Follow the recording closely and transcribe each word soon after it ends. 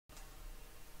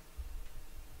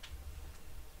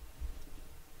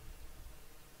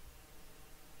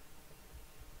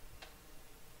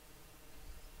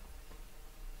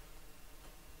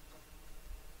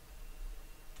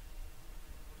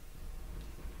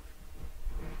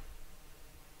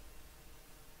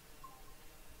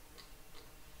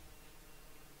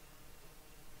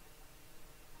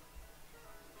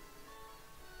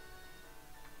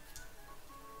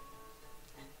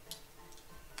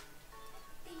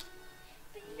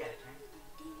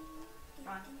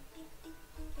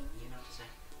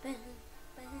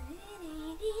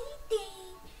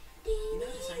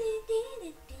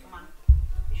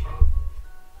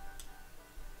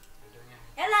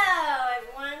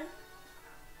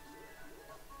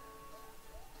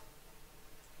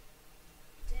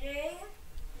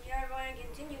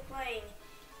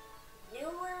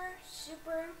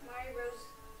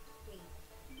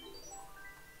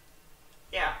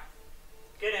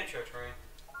intro, Troy.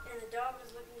 And the dog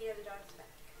was looking the other dog's back.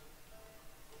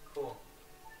 Cool.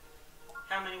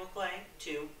 How many will play?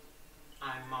 2.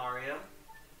 I'm Mario.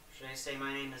 Should I say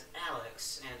my name is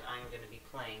Alex, and I'm going to be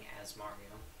playing as Mario.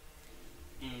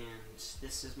 And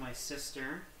this is my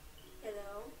sister.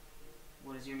 Hello.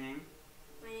 What is your name?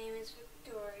 My name is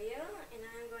Victoria, and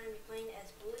I'm going to be playing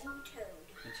as Blue Toad.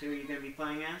 And who are you going to be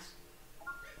playing as?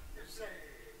 So,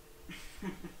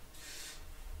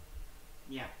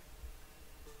 Yeah.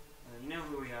 You know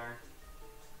who we are.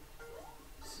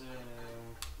 So,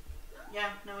 yeah,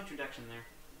 no introduction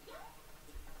there.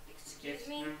 excuse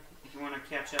me? If you want to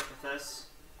catch up with us,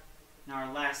 in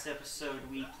our last episode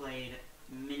we played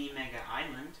Mini Mega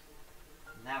Island,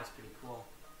 and that was pretty cool.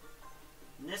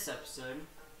 In this episode,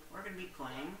 we're going to be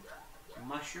playing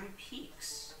Mushroom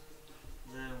Peaks,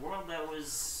 the world that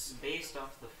was based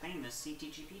off the famous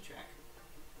CTGP track.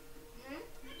 Hmm?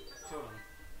 Totally.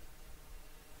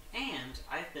 And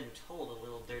I've been told a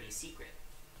little dirty secret.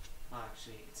 Well,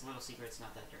 actually, it's a little secret. It's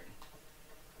not that dirty.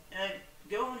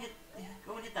 Go and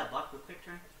hit that block real quick,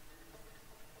 Trey.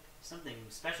 Something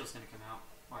special's gonna come out.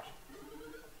 Watch.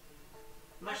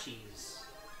 Mushies.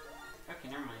 Okay,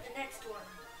 never mind. The next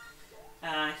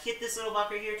one. Hit this little block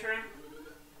right here, Trey.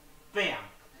 Bam.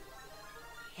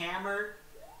 Hammer.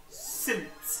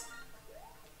 Suits.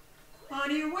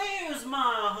 Honey, where's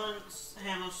my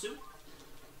hammer suit?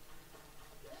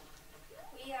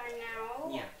 We are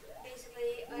now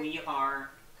basically We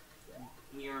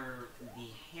are the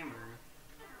hammer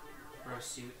bro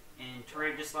suit, and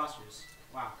Tori just lost hers.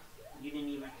 Wow. You didn't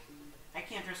even... I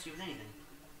can't trust you with anything.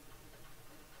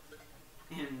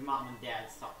 And Mom and Dad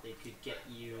thought they could get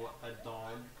you a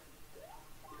dog.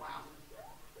 Wow.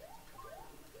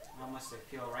 How must I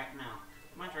feel right now?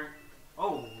 Come on, Tori.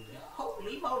 Oh,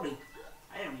 holy moly.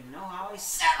 I don't even know how I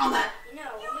sat on that! No.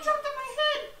 You jumped on my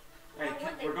head!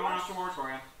 Alright, we're going off to war,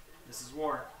 Toria. This is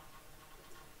war.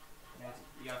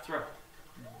 You gotta throw.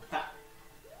 Bah.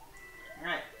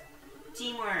 Alright.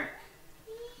 Teamwork!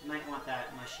 You might want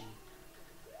that mushy.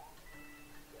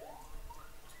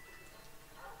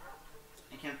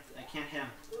 I can't hit him.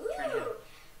 Try to hit him.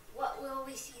 What will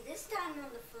we see this time on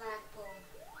the flagpole?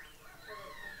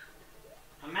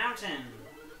 A mountain!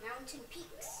 Mountain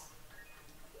peaks.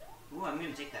 Ooh, I'm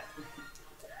gonna take that.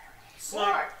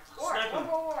 Snipe him!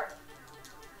 War.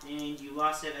 And you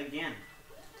lost it again.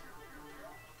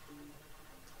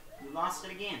 You lost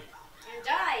it again. And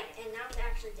died, and now I'm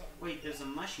actually dead. Wait, there's a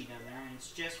mushy down there, and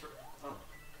it's just for... Oh.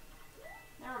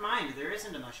 Never mind, there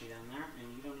isn't a mushy down there,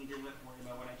 and you don't need to worry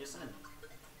about what I just said.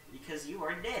 Because you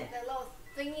are dead. That little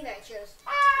thingy that shows.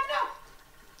 No!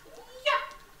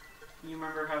 Yeah! You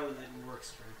remember how it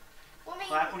works, Trey. Well, maybe.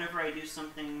 Clap whenever I do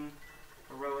something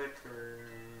heroic or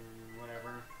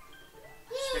whatever.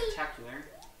 Spectacular.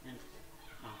 And...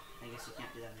 Oh, I guess you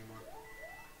can't do that anymore.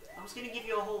 I was gonna give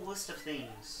you a whole list of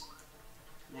things.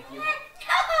 Like you...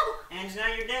 And now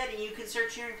you're dead, and you can start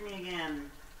cheering for me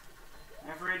again.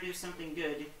 Whenever I do something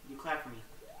good, you clap for me.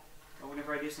 But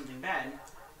whenever I do something bad,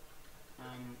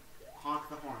 honk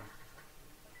the horn.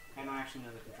 I don't actually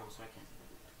know the controls, so I can't do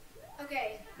that.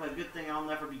 Okay. But good thing I'll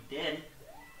never be dead.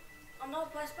 On the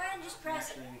plus button, just press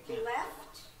Actually, we can't.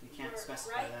 left. We can't or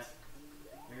specify right. that.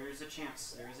 There is a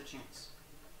chance. There is a chance.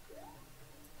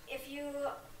 If you,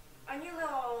 on your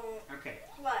little Okay.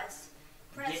 plus,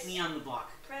 press. Get me on the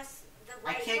block. Press the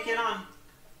I right. can't get on.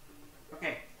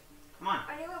 Okay. Come on.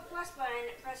 On your little plus button,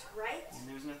 press right. And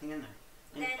there's nothing in there.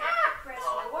 And Then press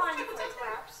 1 for the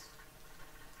claps.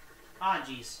 ah,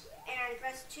 jeez. And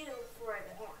press 2 for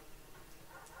the horn.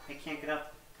 I can't get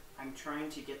up. I'm trying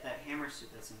to get that hammer suit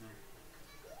that's in there.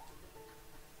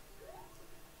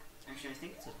 Actually, I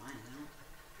think it's a vine, isn't it?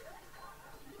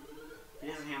 It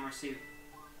is a hammer suit.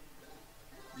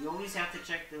 You always have to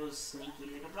check those sneaky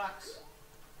little blocks.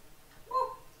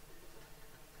 Woo!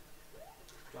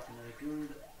 Drop another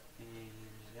goon, and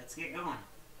let's get going.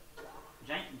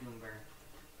 Giant goomber.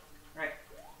 Right.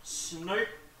 Snipe!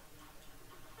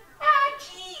 Ah,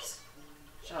 jeez!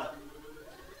 Shut up.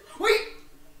 Wait!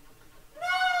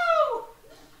 No!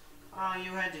 Ah,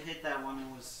 you had to hit that one.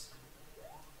 It was...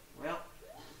 Well.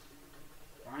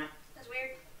 Darn it. That's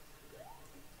weird.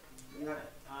 You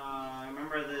got,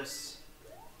 remember this.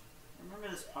 Remember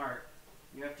this part.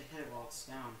 You have to hit it while it's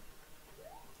down.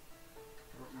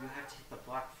 You have to hit the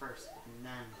block first, and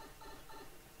then...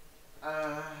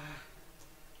 well,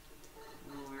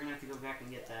 we're gonna have to go back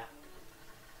and get that.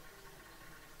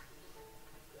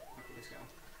 Okay, let's go.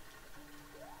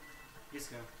 Let's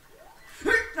go.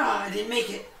 Ah, I didn't make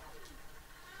it!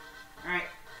 Alright,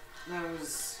 that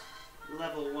was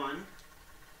level 1.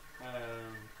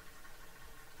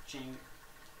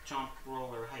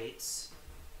 Chomproller Heights.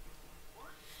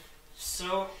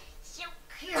 so So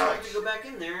I have to go back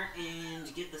in there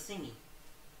and get the thingy.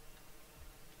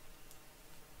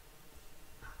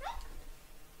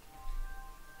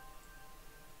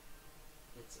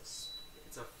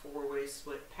 It's a four-way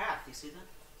split path. You see that?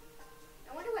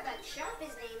 I wonder what that shop is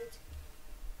named.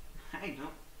 I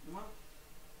don't want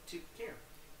to care.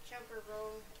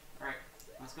 Chomproller. Alright,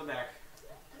 let's go back.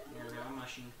 There we go,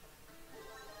 mushy.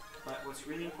 But what's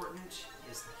really important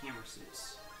is the hammer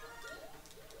suits.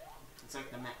 It's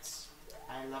like the Mets.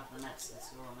 I love the Mets. Let's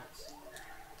go Mets.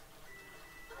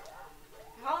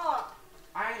 Oh.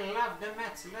 I love the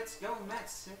Mets. Let's go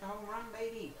Mets. Hit the home run,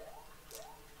 baby.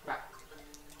 Back.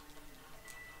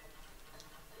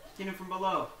 Get him from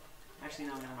below. Actually,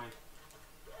 no, never mind.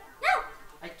 No!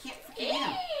 I can't freaking hit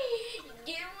him.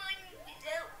 Get one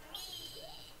without me.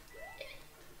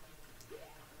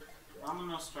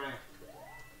 Vámonos for it.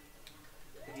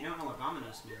 If you don't know what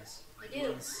vámonos means, I it do.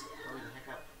 means hurry the heck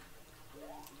up.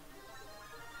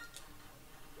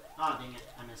 Ah, dang it.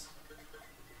 I missed.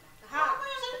 Aha.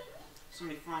 So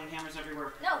many flying hammers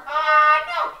everywhere. No.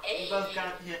 No! We both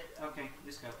got hit. Okay,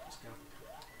 just go. Just go.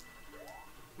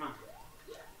 Come on.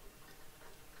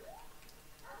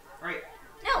 Alright.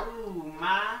 No. Ooh,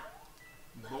 my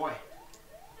boy.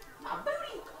 My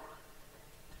booty.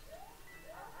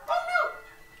 Oh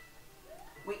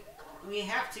no! We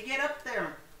have to get up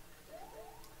there.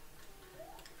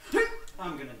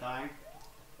 I'm gonna die.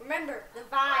 Remember, the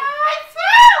vine. I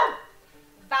fell!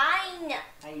 Vine.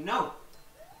 I know.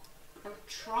 I'm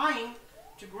trying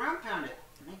to ground pound it,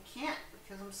 and I can't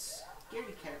because I'm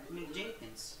scaredy cat Mick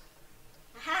Jenkins.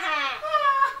 Ha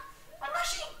I'm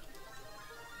mushy.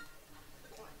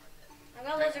 I'm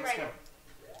gonna lose it right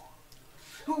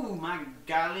now. Ooh, my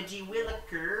golly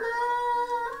williker.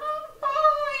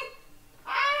 Boy.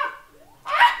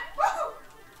 Woohoo.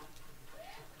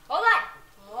 Hold on.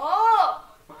 Oh.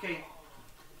 Okay.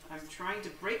 I'm trying to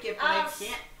break it, but I'll I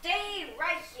can't. stay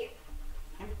right here.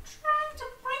 I'm trying to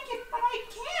break it, but I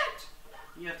can't.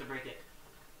 You have to break it.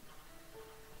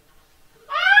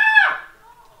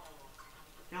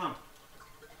 Kill him.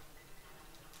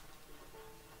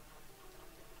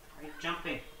 Are you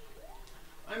jumping?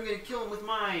 I'm gonna kill him with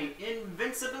my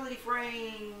invincibility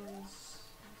frames.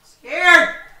 I'm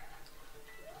scared!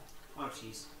 Oh,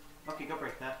 jeez. Okay, go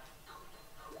break that.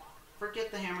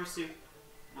 Forget the hammer suit.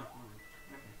 Oh,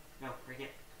 okay. Go, break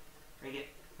it. Break it.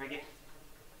 Break it.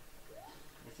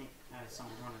 I think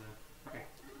someone wanted to. Okay.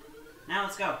 Now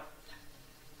let's go.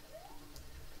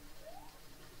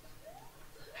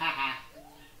 Haha.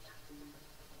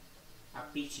 I'll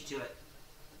beat you to it.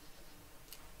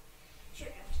 Sure.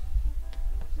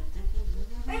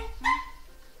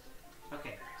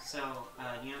 Okay, so,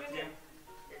 you know what to do?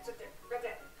 It's up there. Right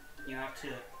there. You have to...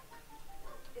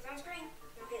 It's on screen.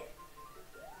 Okay.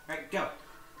 Alright, go!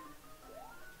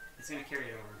 It's gonna carry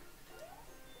it over.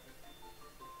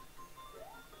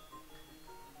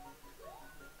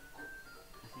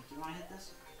 I think you wanna hit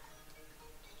this?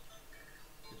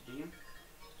 Do you?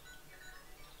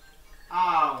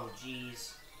 Oh,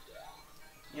 jeez.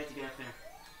 You have to get up there.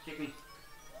 Kick me.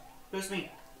 Boost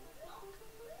me.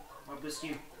 I'll boost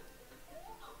you.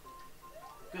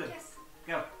 Good. Yes.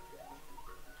 Go.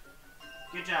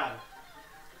 Good job.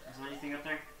 Is there anything up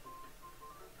there?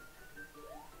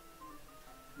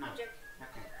 No. Check.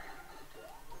 Okay.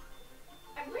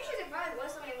 I'm pretty sure there probably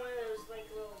was somebody in one of those like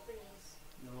little thingies.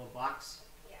 The little box?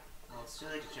 Yeah. Well, it's too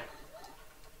late to check.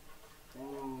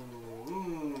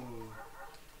 Ooh.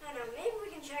 I don't know. Maybe we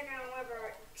can check out one of our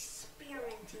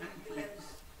experimenting videos.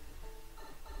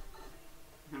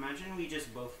 Imagine we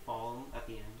just both fall at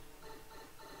the end.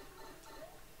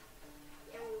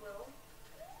 And we will.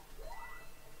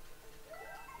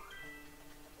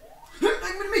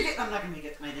 I'm gonna make it! I'm not gonna make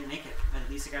it. I didn't make it. But at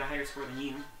least I got a higher score than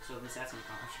you, so at least that's an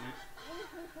accomplishment.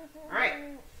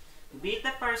 Alright. We beat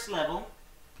the first level.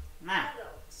 Now,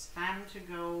 it's time to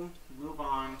go move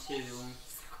on to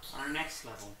our next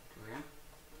level. Gloria.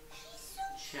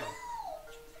 Chill.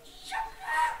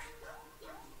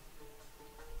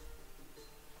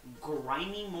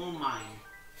 Grimymole Mine.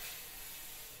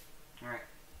 Alright.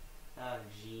 Oh,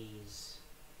 jeez.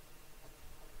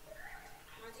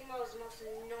 Haunting is the most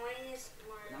annoyingest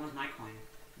part. That was my coin.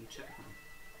 You took it from me.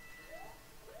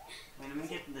 Wait, I'm gonna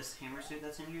get this hammer suit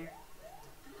that's in here.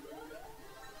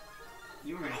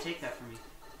 You were gonna take that from me.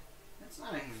 That's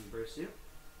not a hammer suit.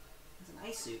 It's an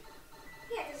ice suit.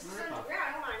 Yeah, because it's on the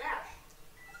ground. Oh my gosh.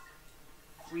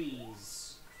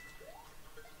 Freeze.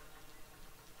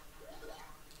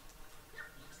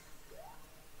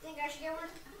 Think I should get one?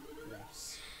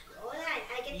 Yes. Oh,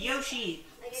 I get Yoshi!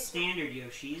 I get Standard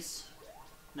Yoshis.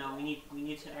 No, we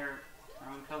need to our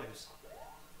own colors.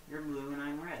 You're blue and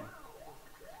I'm red.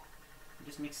 It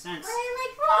just makes sense. I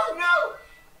like Oh no!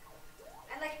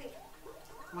 I like pink.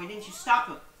 Why didn't you stop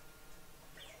him?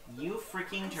 You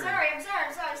freaking turd. Sorry. I'm sorry.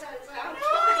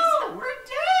 No! We're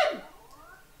dead!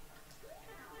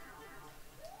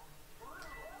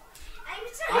 I'm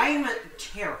sorry. I'm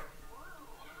terrible.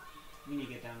 You need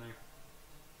to get down there.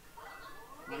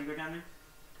 Want to go down there?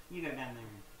 You go down there.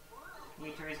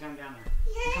 Hey, Terry's going down there.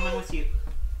 Yay. I'm coming with you.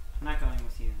 I'm not going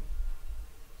with you.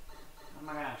 Oh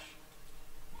my gosh.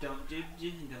 Don't do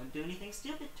anything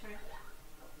stupid, Terry.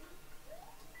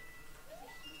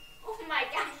 Oh my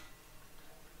gosh.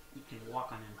 You can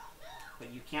walk on him.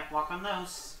 But you can't walk on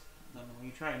those. Don't know where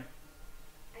you tried.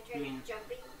 I tried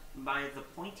jumping. By the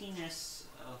pointiness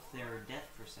of their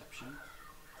depth perception.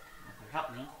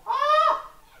 Help me.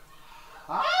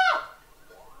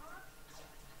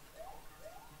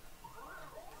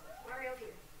 Mario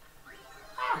here.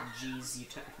 Jeez, you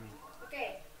took it from me.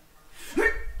 Okay.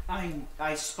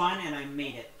 I spun and I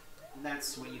made it.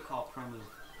 That's what you call pro move.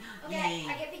 Okay, Yay.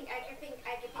 I get pink.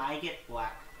 I get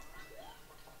black.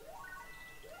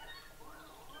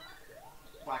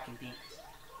 Black and pink.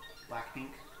 Black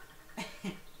pink.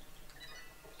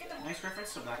 Nice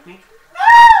reference to Blackpink.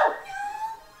 No!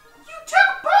 You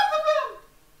took both of them!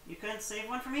 You couldn't save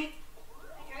one for me?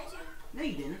 I tried to. No,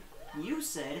 you didn't. You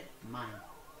said mine.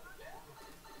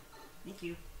 Thank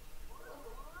you.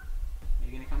 Are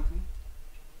you gonna come with me?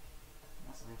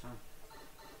 That's the same time.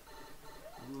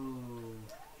 Ooh.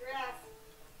 Giraffe.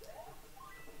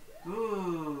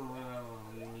 Ooh. Whoa.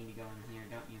 You need to go in here,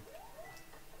 don't you?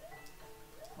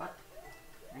 What?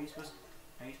 Are you supposed to?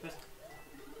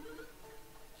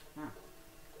 Huh.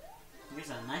 Here's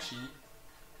a mushy.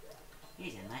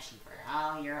 Here's a mushy for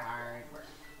all your hard work.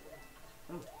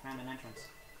 Ooh, found an entrance.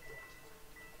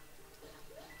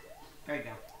 There you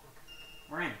go.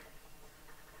 We're in.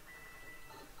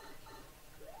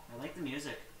 I like the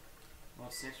music. Well,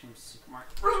 it's 6 from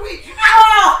Supermarket. Wait!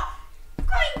 Ah!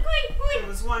 Going. There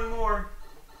was one more.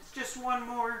 Just one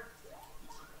more.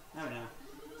 Oh no.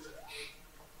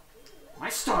 My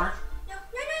star. No.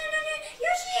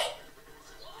 Yoshi!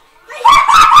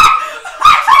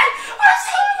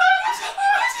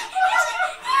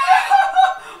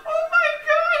 Oh my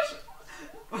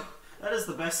gosh! That is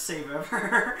the best save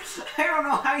ever. I don't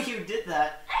know how you did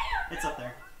that. It's up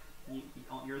there.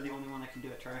 You're the only one that can do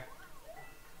it, Trey.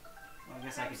 Well, I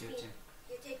guess I could do it too.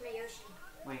 You take my Yoshi.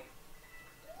 Wait.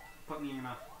 Put me in your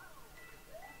mouth.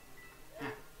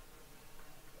 Huh.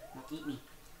 No, eat me.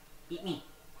 Eat me.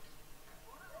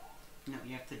 No,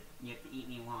 you have to eat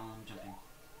me while I'm jumping.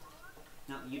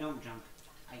 No, you don't jump.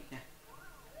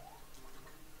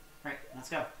 Right, let's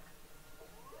go.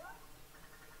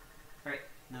 Right,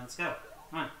 now let's go.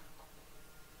 Come on.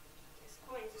 Yes,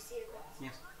 coins. You see the coins.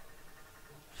 Yes.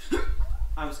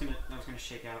 I was gonna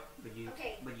shake out, but you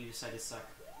decided to suck.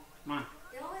 Come on.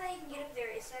 The only way I can get up there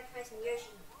is sacrificing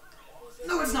Yoshi.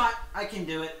 No, it's not. I can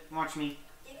do it. Watch me.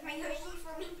 Take my Yoshi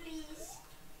for me, please.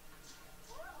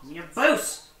 Give me a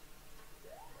boost.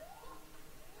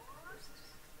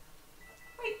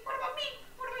 Wait, what about me?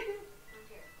 What do I do? I don't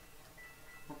care.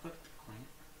 I'll put coin.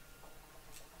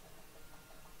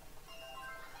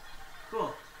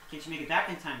 Cool. Can't you make it back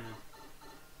in time though?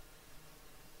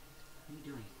 What are you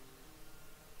doing?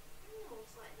 I don't know.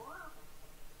 It's like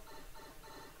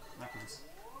Weapons.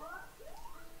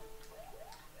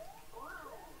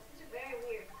 this is very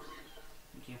weird.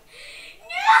 Thank you.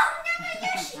 No, not my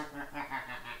Yoshi.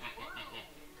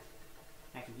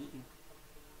 I can eat you.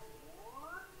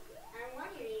 I don't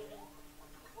want you to eat me.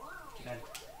 Too bad.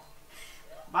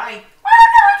 Bye. Oh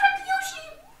no! I dropped the Yoshi.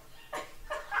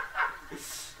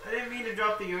 I didn't mean to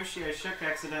drop the Yoshi. I shook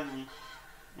accidentally,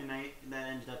 and that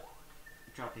ended up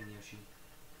dropping the Yoshi.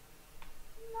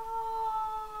 No.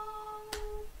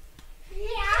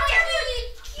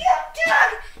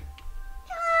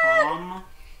 Calm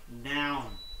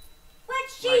down. But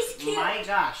she's cute. My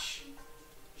gosh.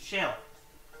 Chill.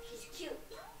 She's cute.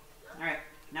 Alright,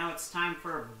 now it's time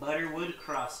for Butterwood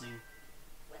Crossing.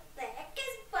 What the heck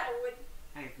is Butterwood?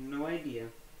 I have no idea.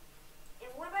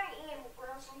 And what about Animal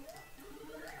Crossing?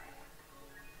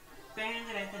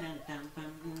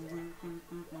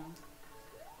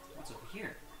 What's over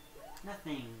here?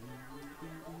 Nothing.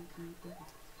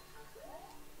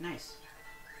 Nice.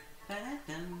 Try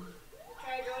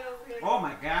going over here. Oh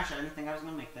my gosh, I didn't think I was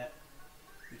gonna make that.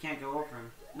 You can't go over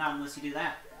him. Not unless you do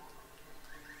that.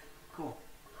 Cool.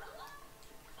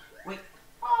 Wait.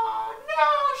 Oh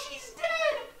no, she's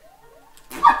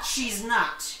dead! What? She's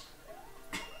not!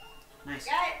 Nice.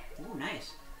 Got it. Ooh,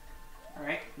 nice.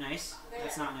 Alright, nice.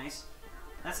 That's not nice.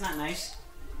 That's not nice.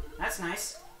 That's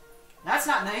nice. That's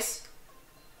not nice.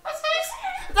 Ah!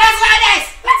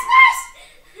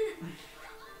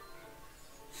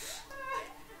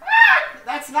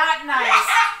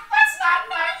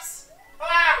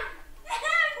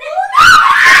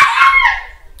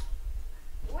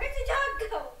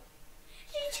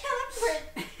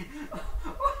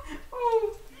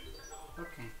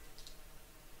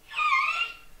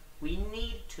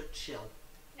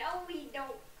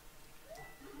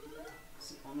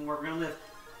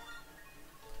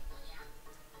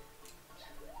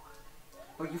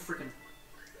 Oh, you freaking...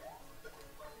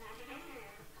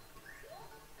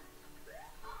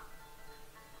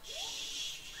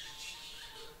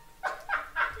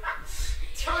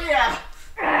 Oh yeah!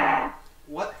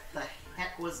 What the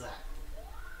heck was that?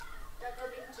 That's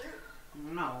what being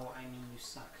cute. No, I mean you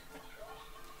suck.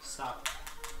 Stop.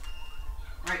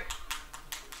 Right.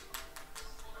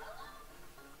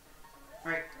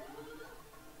 Right.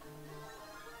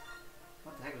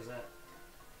 What the heck was that?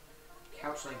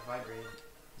 Couch like vibrated.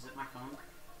 Is it my phone?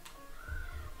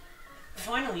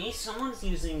 Finally, someone's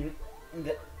using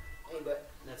the... Hey, but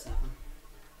that's nothing.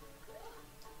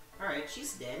 Alright,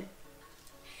 she's dead.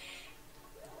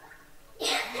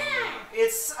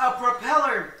 It's a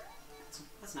propeller!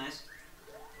 That's nice.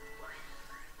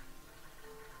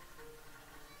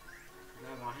 Do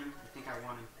I want him? I think I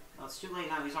want him. Well, it's too late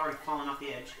now. He's already fallen off the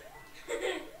edge.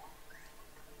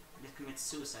 He commits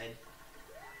suicide.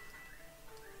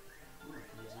 Ooh, I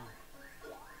can use that.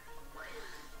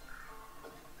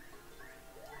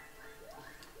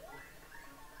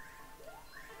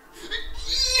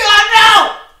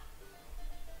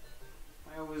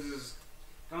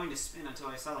 Going to spin until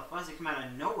I saw the fuzzy come out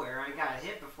of nowhere. I got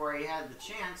hit before I had the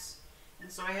chance,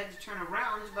 and so I had to turn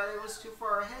around, but it was too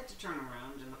far ahead to turn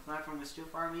around, and the platform was too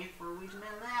far away for we to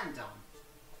land on.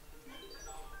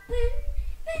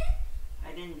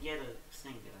 I didn't get a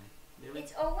thing, did I? Did we?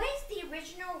 It's always the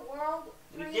original World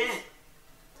 3s. We didn't.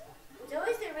 It's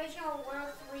always the original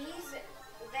World 3s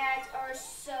that are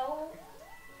so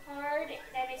hard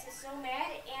that makes us so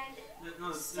mad, and... No,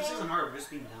 this isn't hard, we're just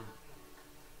being dumb.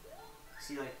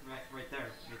 See, like, right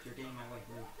there. If you're getting my way,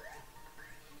 move.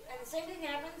 And the same thing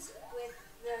happens with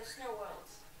the snow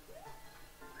worlds.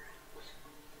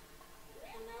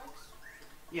 And now it's...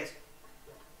 Yes.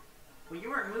 Well, you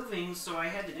weren't moving, so I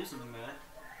had to do something about it.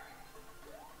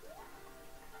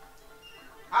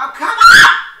 Oh, come on!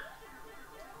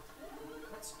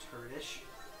 That's turdish.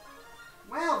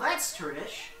 Well, that's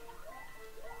turdish.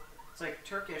 It's like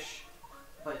Turkish,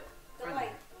 but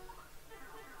friendly.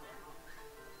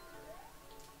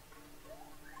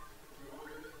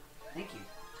 Thank you.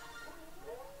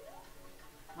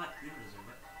 What? You don't deserve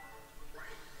it.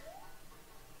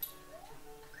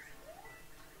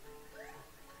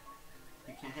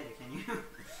 You can't hit it, can you?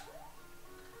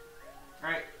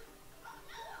 Alright.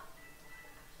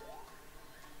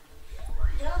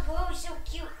 Dog, oh, so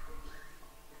cute.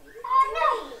 Oh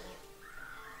no!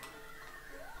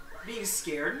 Being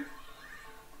scared?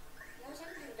 No,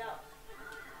 something dog.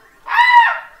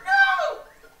 Ah! No!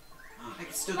 I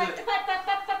can still do it.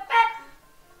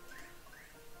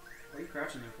 What are you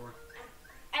crouching there for?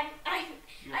 I'm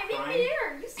in the air.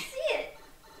 You see it.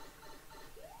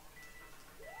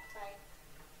 Sorry.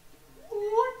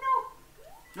 Oh no!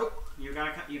 Nope. You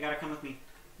gotta come with me.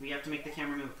 We have to make the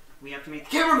camera move. We have to make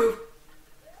the camera move.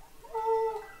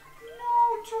 Oh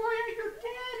no, Toria, you're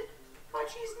dead. But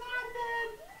she's not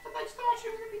dead. But I thought she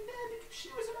was gonna be dead because she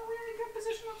was in a really good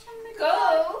position. I was gonna make her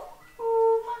die. Go.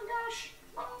 Oh my gosh.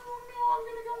 Oh no, I'm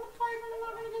gonna go on the pipe and I'm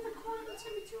not gonna get the coin. It's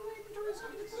gonna be too late. Toria's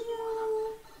gonna get the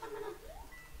coin. I'm gonna.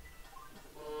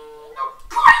 No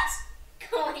coins!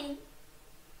 Coin.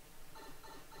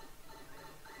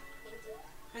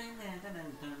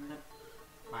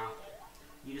 Wow.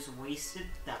 You just wasted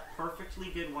that perfectly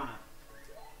good one-up.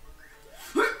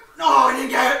 No, I didn't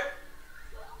get it!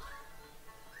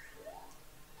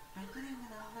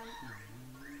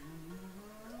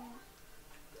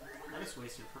 I just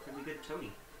wasted a perfectly good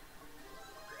toady.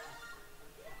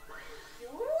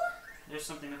 There's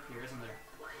something up here, isn't there?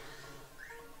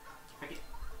 I can...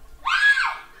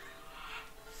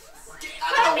 Get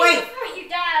out of the way! Before you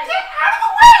die. Get out of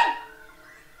the way!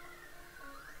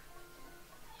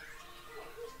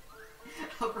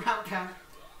 I'll ground pound.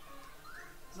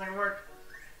 It's not gonna work.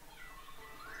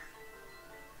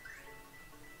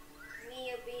 Me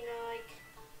being like...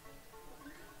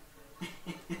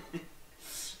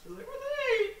 Where are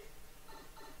they?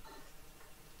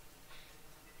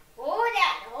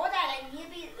 Hold on, I need to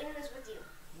be in this with you.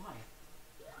 Why?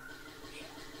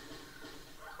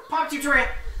 Pop tutorial!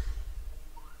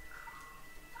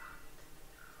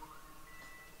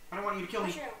 I don't want you to kill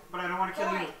me, but I don't want to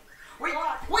kill you. Wait,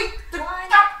 wait! No,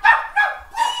 no,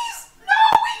 please! No,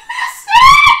 we missed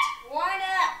it! One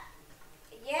up.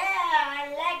 Yeah, I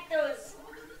like those.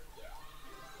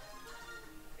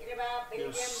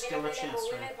 There's still a chance,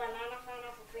 right?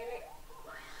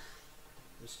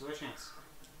 There's still a chance.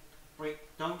 Wait,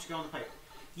 don't go on the pipe.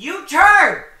 You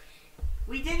turd!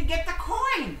 We didn't get the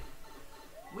coin!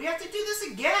 We have to do this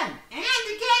again! And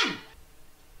again!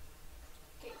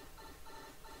 Okay.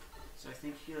 So I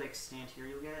think if you like stand here,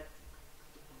 you'll get it.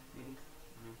 Maybe.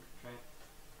 I don't know. Try it.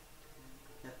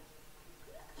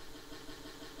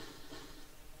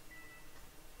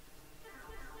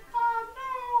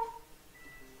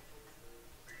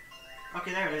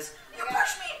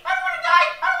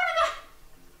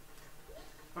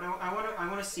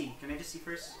 want to see. Can I just see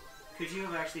first? Could you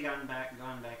have actually gone back and do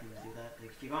that?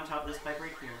 Like, if you go on top of this pipe right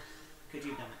here, could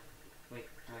you have done it? Wait,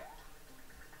 alright.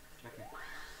 Okay.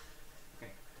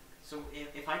 Okay. So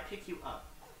if I pick you up,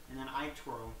 and then I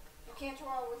twirl. You can't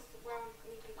twirl with the ground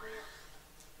when you pick me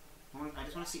up. I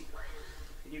just want to see.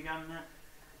 Could you have gotten that?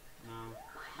 No.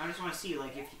 I just want to see,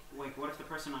 like, what if the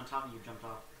person on top of you jumped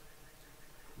off?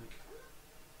 Like,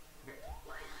 okay.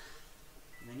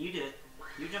 And then you did it.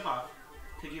 You jump off.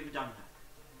 Could you have done that?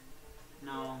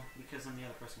 No, because then the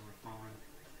other person would fall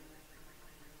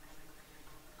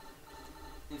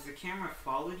in. If the camera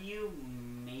followed you,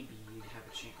 maybe you'd have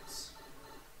a chance.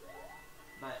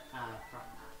 But, probably not.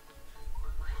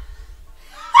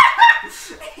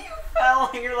 You fell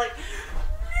and you're like...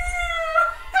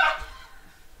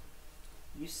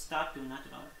 You stop doing that,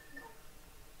 dog.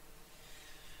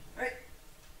 Alright.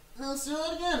 Let's do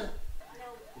it again. No.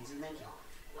 Please and thank you.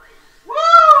 Woo!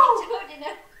 I don't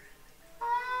know.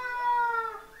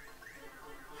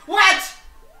 What?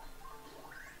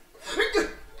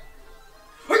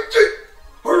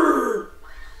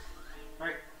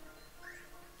 Alright.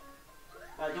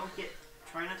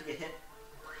 Try not to get hit.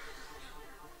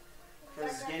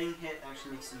 Because getting hit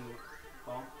actually makes you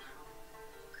fall.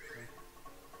 Okay.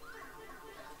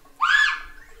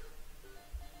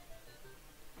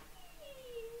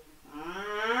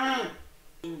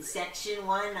 In section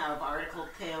 1 of Article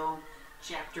 2,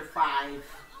 Chapter 5,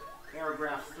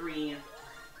 Paragraph 3,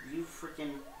 you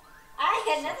freaking... I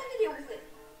had nothing to do with it.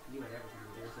 You had everything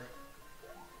to do with it.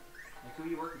 Like, who are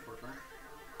you working for, Trent?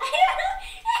 I don't know.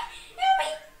 Help me.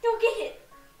 Don't get hit.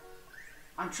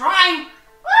 I'm trying!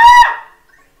 Ah!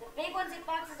 The big ones in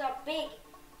boxes are big.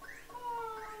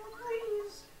 Oh,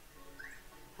 please.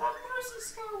 Have mercy,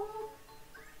 Skywell.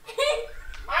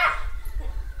 Ah!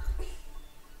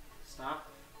 Stop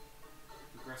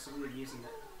aggressively using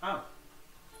that. Oh.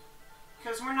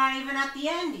 Because we're not even at the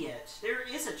end yet. There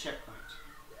is a checkpoint.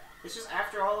 It's just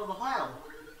after all of the while.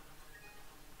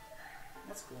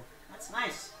 That's cool. That's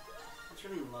nice. That's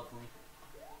really lovely.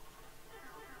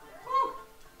 Woo.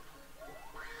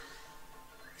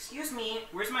 Excuse me,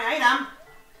 where's my item? I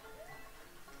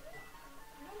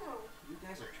don't know. You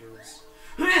guys are trolls.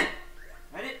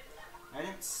 I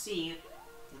didn't see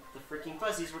that the freaking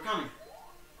fuzzies were coming.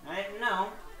 I didn't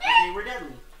know that they were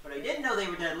deadly. But I did know they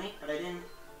were deadly, but I didn't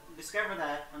discover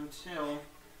that until...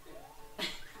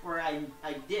 or I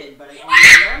did, but I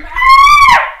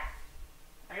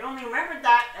only remembered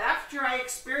that after I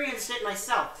experienced it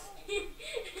myself.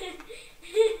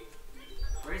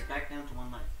 Raise back down to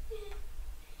 1 life.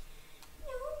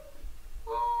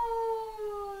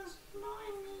 Oh, it's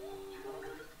mine.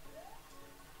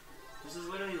 This is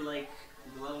literally like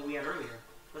the level we had earlier.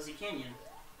 Fuzzy Canyon,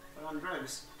 but on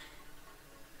drugs.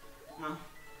 No,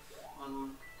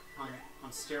 on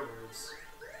steroids.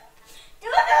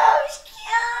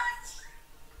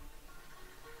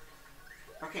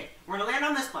 Okay, we're gonna land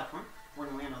on this platform. We're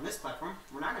gonna land on this platform.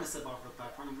 We're not gonna slip off the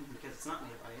platform because it's not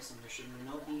made of ice, and there should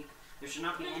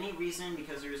not be any reason,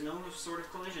 because there is no sort of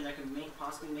collision that could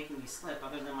possibly making me slip,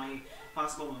 other than my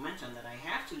possible momentum that I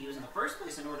have to use in the first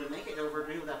place in order to make it over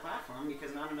to that platform,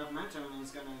 because not enough momentum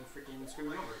is gonna freaking screw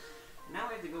me over. Now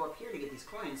I have to go up here to get these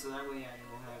coins, so that way I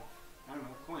will have, I don't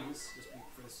know, coins, just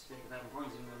for the sake of having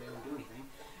coins, even though they don't do anything.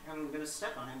 And I'm going to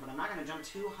step on him, but I'm not going to jump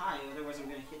too high, otherwise I'm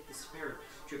going to hit this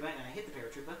paratroopa, and I hit the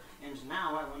paratroopa, and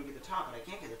now I want to get the top, but I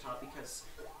can't get the top because...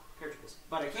 paratroopers.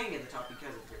 But I can get the top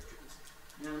because of the paratroopers.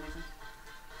 You know what I mean?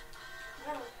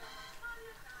 No.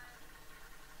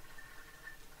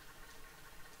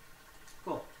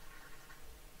 Cool.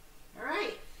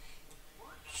 Alright.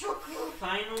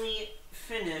 Finally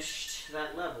finished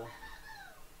that level.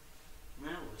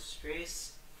 That was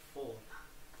stressful.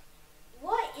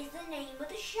 What is the name of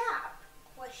the shop?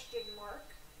 Question mark.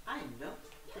 I know.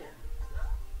 Yeah.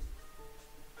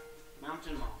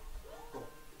 Mountain Mall. Cool.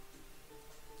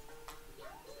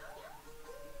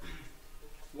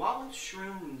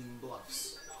 Wobbleshroom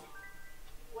Bluffs.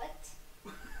 What?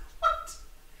 What?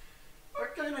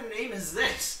 What kind of name is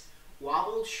this?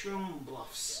 Wobbleshroom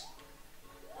Bluffs.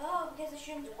 Oh, because the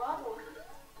shrooms wobble.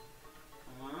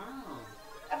 Oh.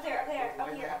 Up there, up there,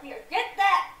 up here, up here. Get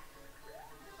that!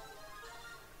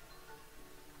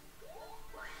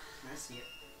 I see it.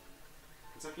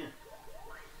 What's up here?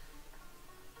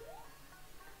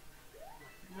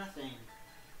 Nothing.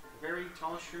 A very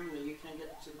tall shroom that you can't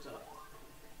get to the top.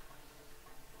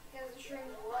 Because the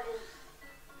shrooms wobble.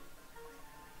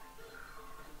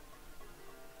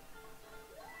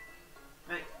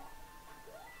 Hey.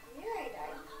 Here I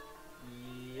died.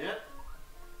 Yep.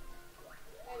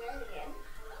 I died again.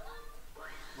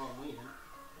 Well, no, you didn't.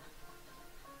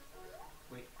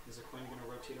 Wait, is the coin gonna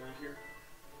rotate? here.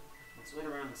 Let's wait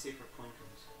around and see if our point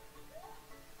comes.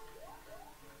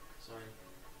 Sorry.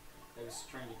 I was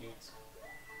trying to dance.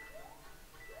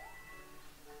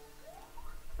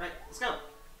 Right, let's go.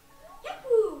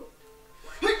 Yahoo!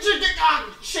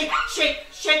 Shake, shake,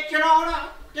 shake your honor,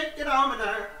 shake your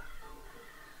honor.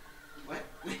 What?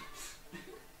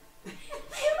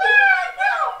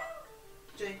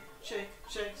 Shake, shake,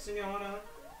 shake, senora.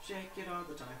 Shake it all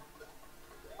the time.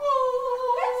 Let's go!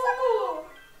 Oh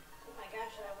my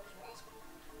gosh, that was awesome.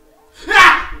 Ha!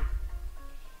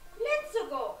 Let's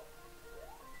go!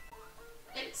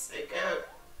 It's a go.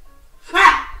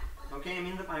 Ha! Okay, I'm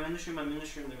in the shroom.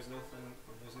 There's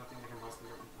nothing that can possibly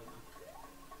hurt me.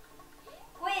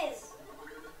 Quiz!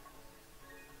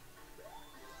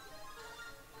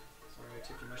 Sorry, I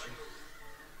took your mushroom.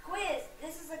 Quiz!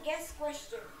 This is a guess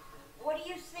question. What do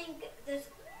you think the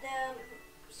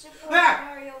Super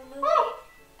Mario movie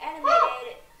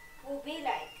animated will be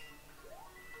like?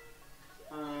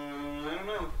 I don't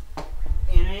know.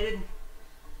 Animated?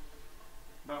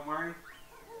 About Mario?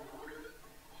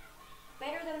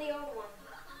 Better than the old one.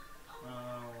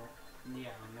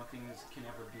 Yeah, nothing can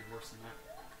ever be worse than that.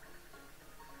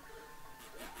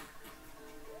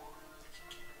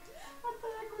 What the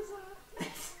heck was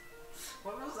that?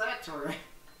 What was that, Tori?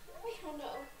 I don't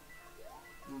know.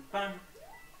 Bum.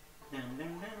 Dun,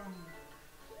 dun, dun.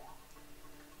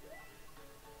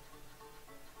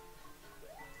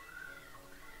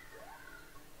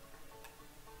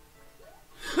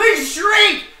 I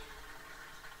shriek!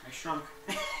 I shrunk.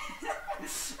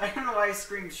 I don't know why I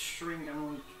screamed shrink. I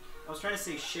was trying to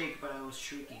say shake, but I was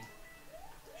shrieking.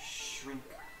 Shrink.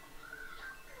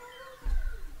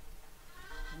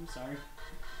 I'm sorry.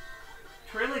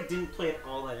 Tori like didn't play at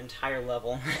all that entire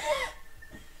level.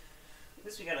 At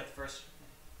least we got it the first.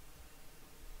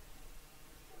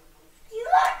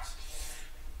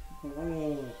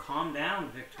 Oh, calm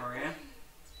down, Victoria.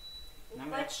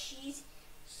 But she's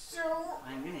so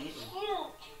I'm gonna hit you.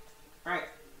 cute. Alright.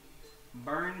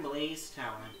 Burnblaze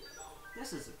Tower.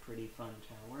 This is a pretty fun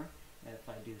tower, if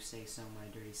I do say so my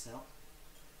dirty self.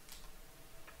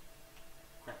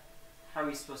 Okay. How are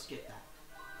we supposed to get that?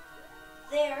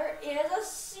 There is a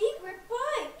secret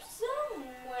pipe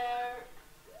somewhere.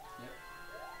 Yep.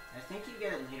 I think you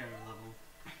get it later in the level.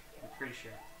 I'm pretty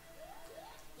sure.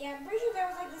 Yeah, I'm pretty sure there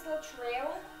was like this little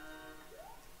trail.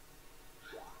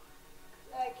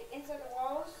 Like inside the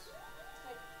walls.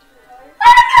 Like different colors.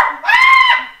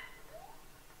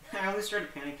 I only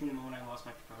started panicking the moment I lost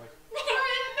my power.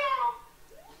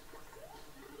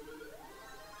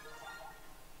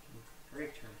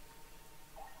 Great turn.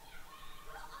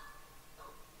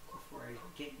 Before I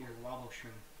get your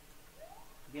Wobbleshroom.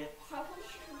 Get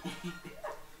Wobbleshroom.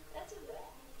 That's a bad.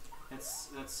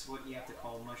 That's what you have to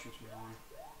call mushrooms from now on.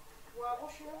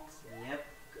 Wobbleshrooms? Yep.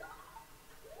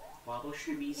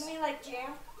 Wobbleshroomies. You mean like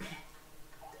jam?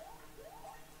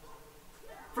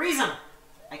 Freeze him!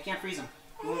 I can't freeze him.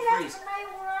 He won't freeze. That's my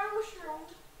Wobbleshroom.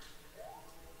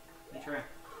 Hey, try.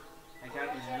 I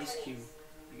got your ice cube.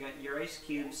 I got your ice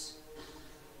cubes.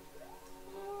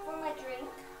 For my drink.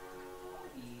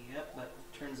 Yep, but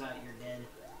turns out you're dead,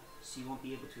 so you won't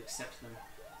be able to accept them.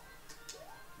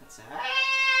 That's sad.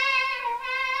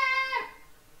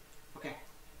 Okay.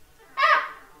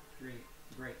 Great,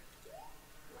 great.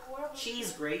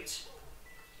 Cheese grate.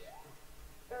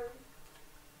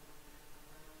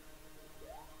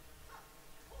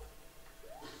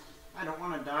 I don't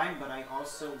want to die, but I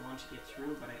also want to get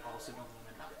through, but I also don't want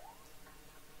to die.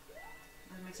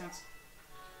 Does that make sense?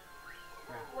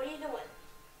 Crap. What are you doing?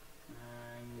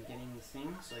 I'm getting the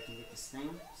thing, so I can get this thing,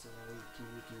 so that we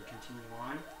can continue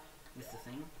on with the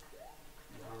thing.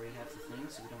 I already have the thing,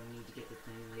 so we don't need to get the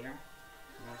thing later.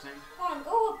 You know what I'm saying? Hold on,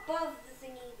 go above the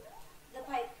thingy. The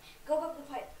pipe. Go above the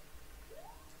pipe.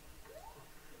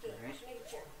 Okay, Alright. just making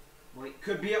sure. Wait,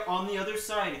 could be on the other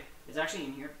side. It's actually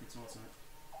in here. It's not.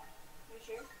 Are you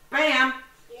sure? BAM!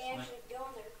 Yeah, actually go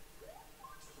in there.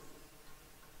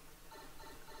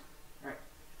 Alright.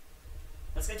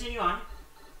 Let's continue on.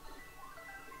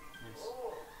 Nice.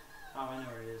 Oh, Oh, I know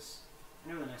where it is. I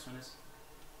know where the next one is.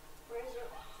 where is it?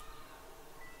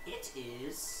 It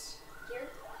is... Here?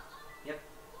 Yep.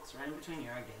 It's right in between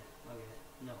here. I get it. I'll get it.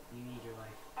 No, you need your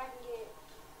life. I can get it.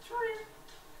 Sorry.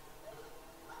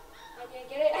 I didn't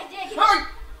get it. I didn't get it. Sorry!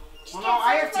 Just Well, can't no,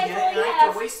 I have to sacrifice get it, all and you I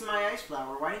have to waste my ice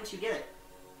flower. Why didn't you get it?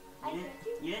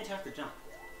 You didn't have to jump.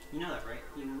 You know that, right?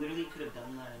 You literally could have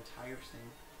done that entire thing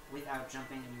without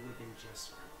jumping, and you would have been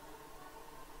just fine.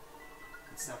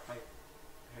 It's that pipe.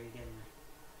 How are you getting there?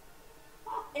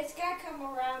 It's gotta come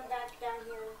around back down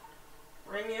here.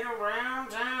 Bring it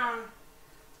around town.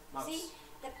 Oops. See?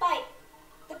 The pipe.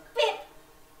 The pit.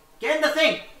 Get in the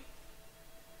thing!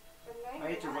 Okay, I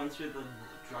had to run through the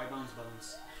dry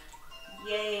bones.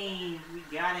 Yay! We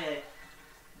got it!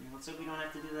 Let's hope we don't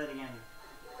have to do that again.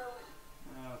 No.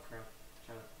 Oh crap.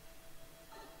 Shut up.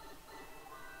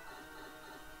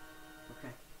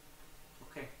 Okay.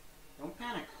 Okay. Don't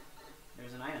panic.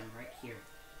 There's an item right here.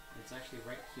 It's actually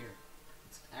right here.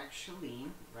 It's actually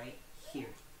right here.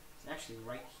 It's actually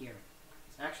right here.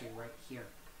 It's actually right here.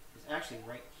 It's actually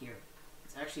right here.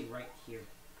 It's actually right here.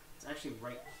 It's actually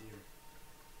right here.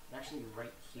 It's actually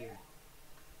right here.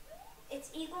 It's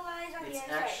equalized on the It's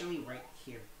other side. actually right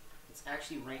here. It's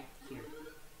actually right here.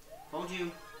 Told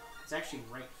you. It's actually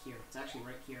right here. It's actually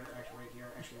right here. Actually right here.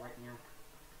 Actually right here.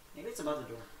 Maybe it's above the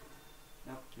door.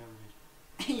 Nope, never mind.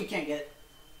 You can't get it.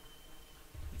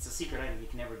 It's a secret item you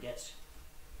can never get.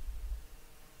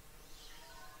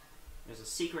 There's a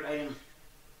secret item.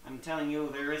 I'm telling you,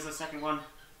 there is a second one.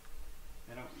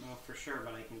 I don't know for sure,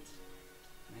 but I can.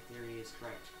 My theory is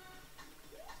correct.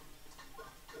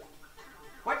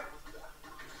 What?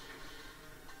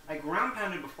 I ground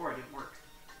pounded before, it didn't work.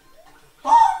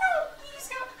 Oh no! Please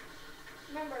go!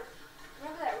 Remember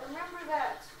that. Remember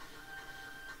that.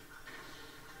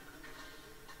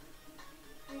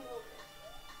 I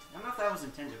don't know if that was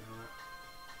intended or not.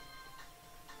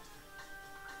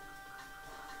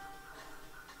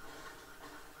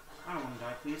 I don't want to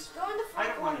die, please. Go in the four I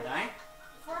don't want to corners. die.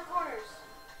 4 corners.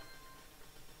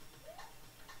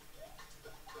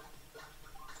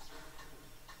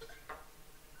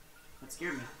 That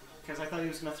scared me. Because I thought he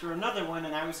was going to throw another one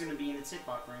and I was going to be in its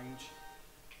hitbox range.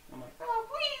 I'm like, oh,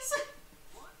 please!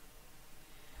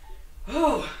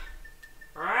 Oh!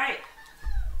 Alright.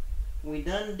 We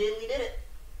done did it.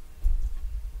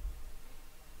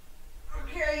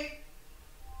 Okay.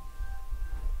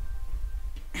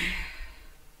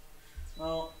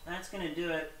 Well, that's going to do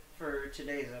it for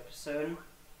today's episode.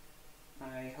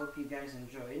 I hope you guys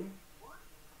enjoyed.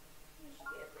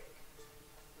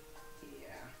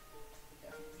 Yeah,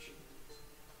 definitely should.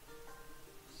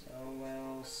 So,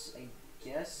 well, I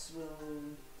guess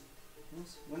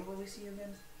when will we see you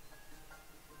again?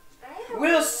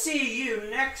 We'll see you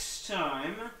next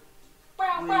time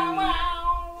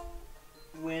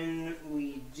when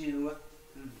we do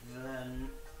the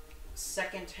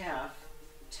second half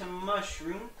to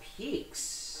Mushroom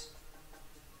Peaks.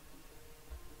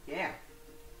 Yeah.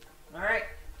 Alright.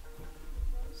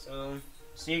 So,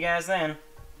 see you guys then.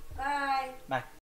 Bye. Bye.